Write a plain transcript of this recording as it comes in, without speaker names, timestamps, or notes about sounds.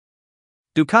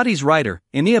Ducati's rider,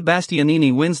 Enea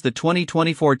Bastianini wins the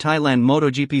 2024 Thailand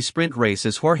MotoGP sprint race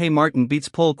as Jorge Martin beats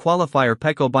pole qualifier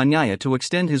Pecco Bagnaia to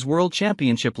extend his world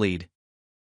championship lead.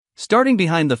 Starting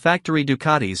behind the factory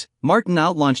Ducatis, Martin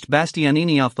outlaunched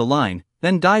Bastianini off the line,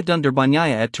 then dived under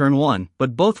Bagnaia at turn 1,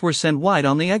 but both were sent wide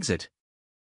on the exit.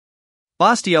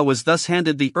 Bastia was thus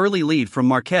handed the early lead from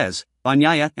Marquez,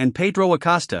 Bagnaia and Pedro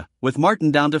Acosta, with Martin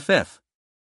down to 5th.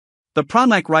 The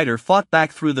Pramac rider fought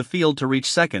back through the field to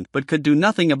reach second but could do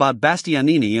nothing about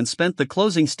Bastianini and spent the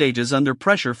closing stages under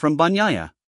pressure from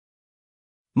Bagnaia.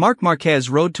 Marc Marquez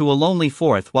rode to a lonely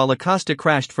 4th while Acosta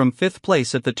crashed from 5th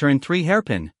place at the turn 3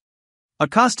 hairpin.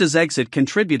 Acosta's exit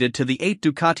contributed to the 8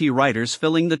 Ducati riders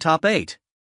filling the top 8.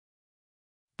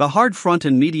 The hard front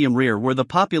and medium rear were the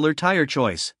popular tire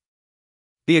choice.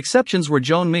 The exceptions were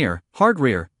Joan Mir, hard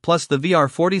rear, plus the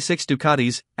VR46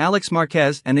 Ducatis, Alex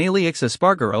Marquez and Aleix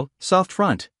Espargaro, soft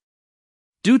front.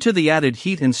 Due to the added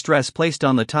heat and stress placed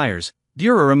on the tires,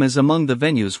 Buriram is among the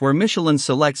venues where Michelin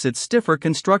selects its stiffer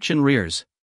construction rears.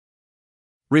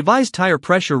 Revised tire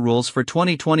pressure rules for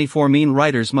 2024 mean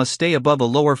riders must stay above a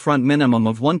lower front minimum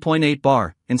of 1.8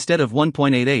 bar, instead of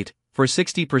 1.88, for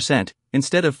 60%,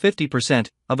 instead of 50%,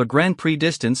 of a Grand Prix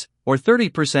distance, or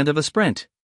 30% of a sprint.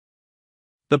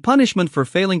 The punishment for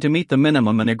failing to meet the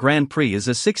minimum in a Grand Prix is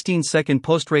a 16-second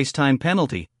post-race time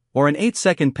penalty, or an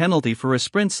 8-second penalty for a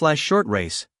sprint/short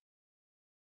race.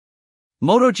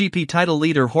 MotoGP title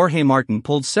leader Jorge Martin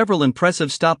pulled several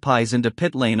impressive stop-pies into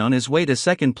pit lane on his way to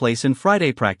second place in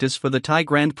Friday practice for the Thai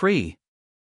Grand Prix.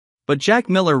 But Jack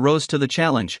Miller rose to the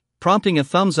challenge, prompting a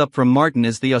thumbs up from Martin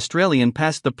as the Australian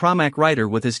passed the Pramac rider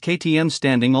with his KTM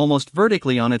standing almost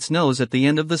vertically on its nose at the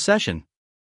end of the session.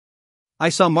 I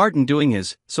saw Martin doing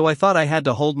his, so I thought I had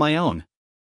to hold my own.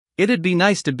 It'd be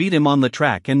nice to beat him on the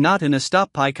track and not in a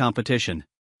stop-pie competition.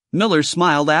 Miller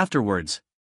smiled afterwards.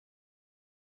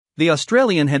 The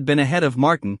Australian had been ahead of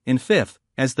Martin, in 5th,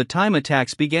 as the time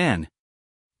attacks began.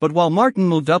 But while Martin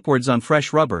moved upwards on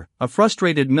fresh rubber, a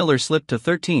frustrated Miller slipped to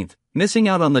 13th, missing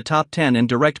out on the top 10 in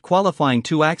direct qualifying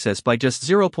 2 access by just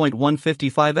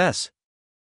 0.155s.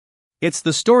 It's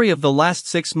the story of the last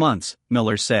 6 months,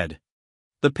 Miller said.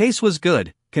 The pace was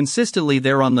good, consistently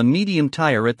there on the medium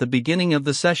tire at the beginning of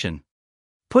the session.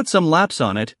 Put some laps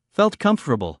on it, felt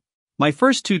comfortable. My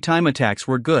first 2 time attacks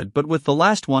were good, but with the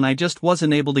last one I just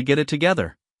wasn't able to get it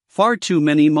together. Far too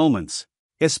many moments.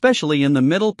 Especially in the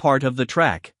middle part of the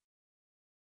track.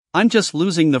 I'm just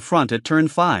losing the front at turn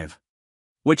 5.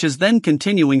 Which is then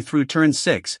continuing through turn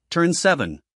 6, turn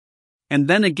 7. And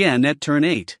then again at turn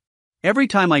 8. Every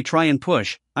time I try and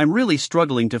push, I'm really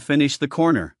struggling to finish the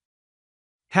corner.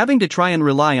 Having to try and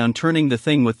rely on turning the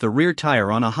thing with the rear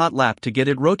tire on a hot lap to get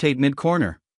it rotate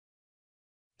mid-corner.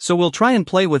 So we'll try and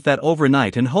play with that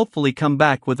overnight and hopefully come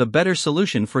back with a better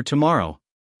solution for tomorrow.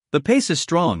 The pace is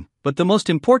strong, but the most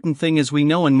important thing as we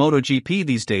know in MotoGP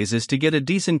these days is to get a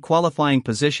decent qualifying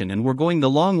position, and we're going the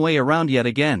long way around yet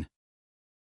again.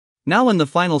 Now in the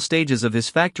final stages of his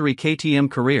factory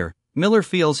KTM career, Miller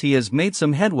feels he has made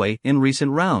some headway in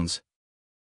recent rounds.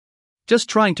 Just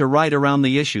trying to ride around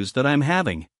the issues that I'm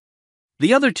having.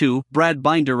 The other 2, Brad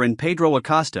Binder and Pedro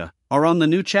Acosta, are on the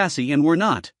new chassis and we're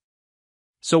not.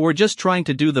 So we're just trying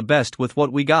to do the best with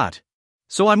what we got.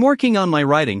 So I'm working on my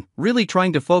riding, really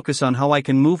trying to focus on how I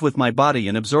can move with my body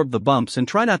and absorb the bumps and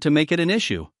try not to make it an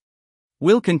issue.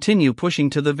 We'll continue pushing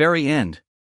to the very end.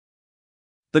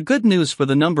 The good news for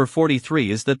the number 43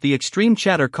 is that the extreme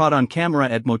chatter caught on camera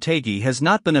at Motegi has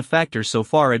not been a factor so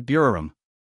far at Buriram.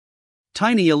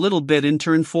 Tiny a little bit in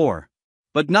turn 4.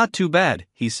 But not too bad,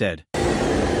 he said.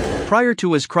 Prior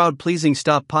to his crowd-pleasing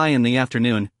stop-pie in the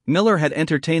afternoon, Miller had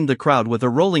entertained the crowd with a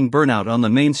rolling burnout on the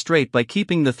main straight by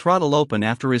keeping the throttle open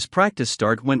after his practice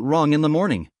start went wrong in the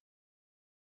morning.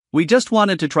 We just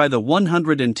wanted to try the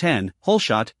 110 hole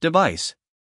shot device.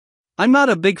 I'm not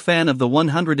a big fan of the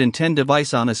 110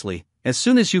 device honestly. As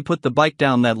soon as you put the bike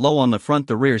down that low on the front,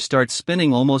 the rear starts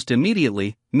spinning almost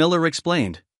immediately, Miller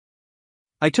explained.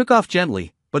 I took off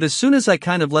gently, but as soon as I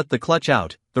kind of let the clutch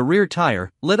out, the rear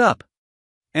tire lit up.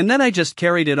 And then I just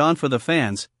carried it on for the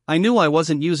fans. I knew I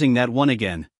wasn't using that one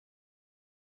again.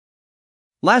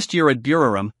 Last year at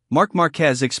Buriram, Marc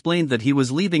Marquez explained that he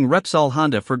was leaving Repsol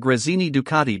Honda for Gresini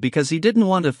Ducati because he didn't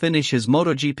want to finish his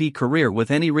MotoGP career with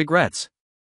any regrets.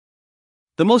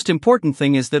 The most important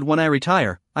thing is that when I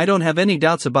retire, I don't have any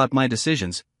doubts about my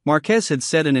decisions, Marquez had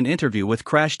said in an interview with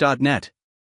Crash.net.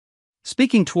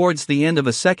 Speaking towards the end of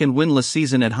a second winless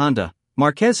season at Honda,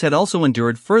 Marquez had also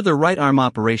endured further right arm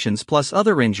operations plus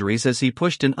other injuries as he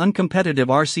pushed an uncompetitive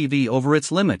RCV over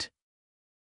its limit.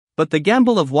 But the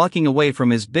gamble of walking away from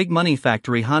his big money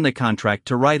factory Honda contract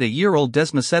to ride a year-old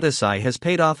Desmacetisai has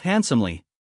paid off handsomely.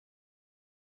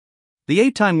 The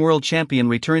 8-time world champion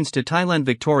returns to Thailand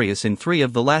victorious in 3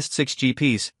 of the last 6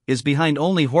 GPs, is behind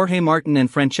only Jorge Martin and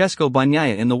Francesco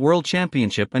Bagnaia in the World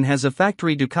Championship and has a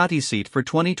factory Ducati seat for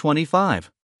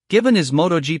 2025. Given his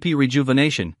MotoGP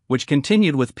rejuvenation, which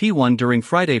continued with P1 during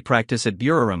Friday practice at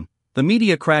Buriram, the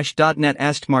MediaCrash.net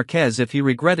asked Marquez if he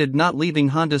regretted not leaving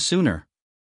Honda sooner.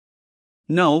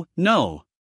 No.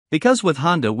 Because with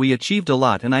Honda we achieved a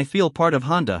lot and I feel part of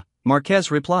Honda,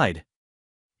 Marquez replied.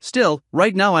 Still,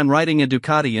 right now I'm riding a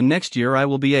Ducati and next year I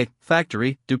will be a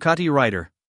factory Ducati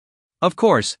rider. Of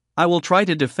course, I will try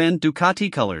to defend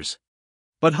Ducati colors.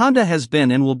 But Honda has been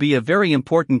and will be a very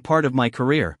important part of my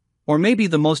career, or maybe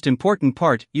the most important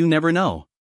part, you never know.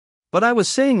 But I was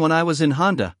saying when I was in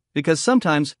Honda, because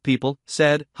sometimes people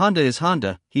said, Honda is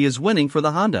Honda, he is winning for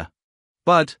the Honda.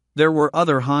 But there were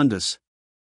other Hondas.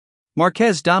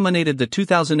 Marquez dominated the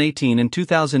 2018 and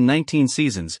 2019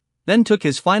 seasons, then took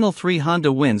his final 3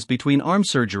 Honda wins between arm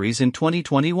surgeries in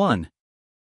 2021.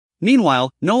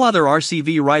 Meanwhile, no other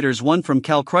RCV riders won from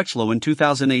Cal Crutchlow in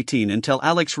 2018 until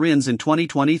Alex Rins in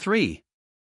 2023.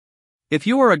 If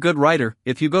you are a good rider,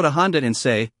 if you go to Honda and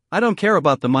say, I don't care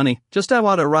about the money, just I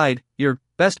want to ride your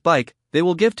best bike, they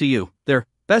will give to you their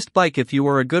best bike if you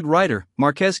are a good rider,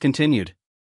 Marquez continued.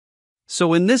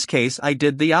 So in this case I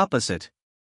did the opposite.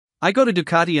 I go to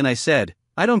Ducati and I said,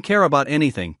 I don't care about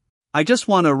anything, I just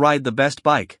want to ride the best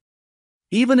bike.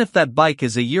 Even if that bike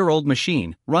is a year-old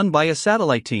machine, run by a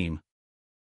satellite team.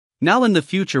 Now in the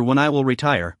future when I will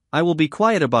retire, I will be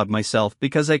quiet about myself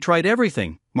because I tried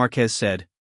everything, Marquez said.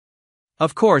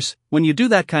 Of course, when you do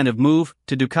that kind of move,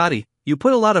 to Ducati, you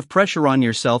put a lot of pressure on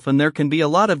yourself and there can be a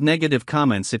lot of negative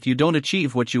comments if you don't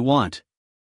achieve what you want.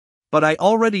 But I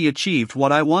already achieved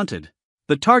what I wanted.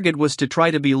 The target was to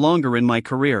try to be longer in my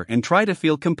career and try to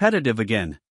feel competitive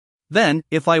again. Then,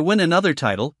 if I win another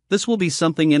title, this will be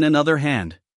something in another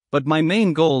hand. But my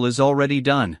main goal is already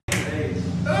done.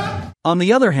 On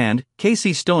the other hand,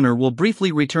 Casey Stoner will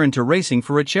briefly return to racing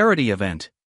for a charity event.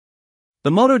 The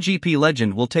MotoGP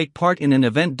legend will take part in an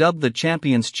event dubbed the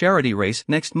Champions Charity Race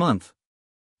next month.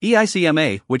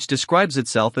 EICMA, which describes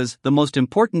itself as the most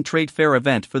important trade fair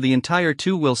event for the entire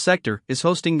two-wheel sector, is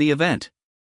hosting the event.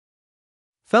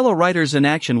 Fellow riders in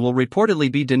action will reportedly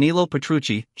be Danilo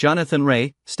Petrucci, Jonathan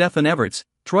Rea, Stefan Everts,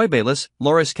 Troy Bayliss,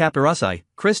 Loris Capirossi,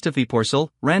 Christophe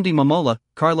Pourcel, Randy Momola,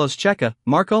 Carlos Checa,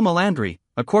 Marco Melandri,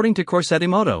 according to Corsetti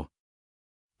Moto.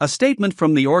 A statement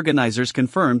from the organizers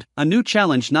confirmed a new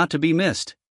challenge not to be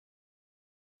missed.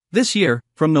 This year,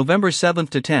 from November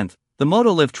 7th to 10th, the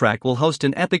MotoLive track will host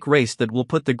an epic race that will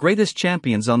put the greatest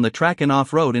champions on the track and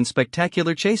off-road in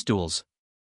spectacular chase duels.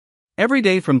 Every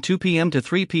day from 2 p.m. to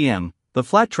 3 p.m., the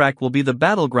flat track will be the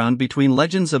battleground between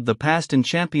legends of the past and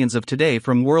champions of today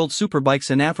from World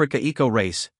Superbikes in Africa Eco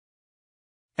Race.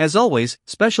 As always,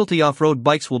 specialty off-road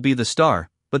bikes will be the star,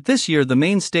 but this year the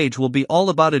main stage will be all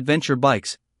about adventure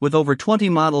bikes, with over 20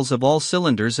 models of all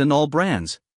cylinders and all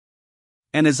brands.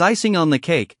 And as icing on the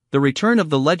cake, the return of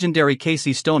the legendary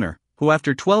Casey Stoner, who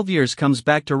after 12 years comes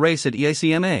back to race at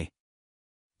EICMA.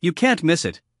 You can't miss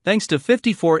it, thanks to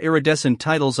 54 iridescent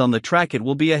titles on the track. It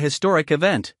will be a historic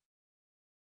event.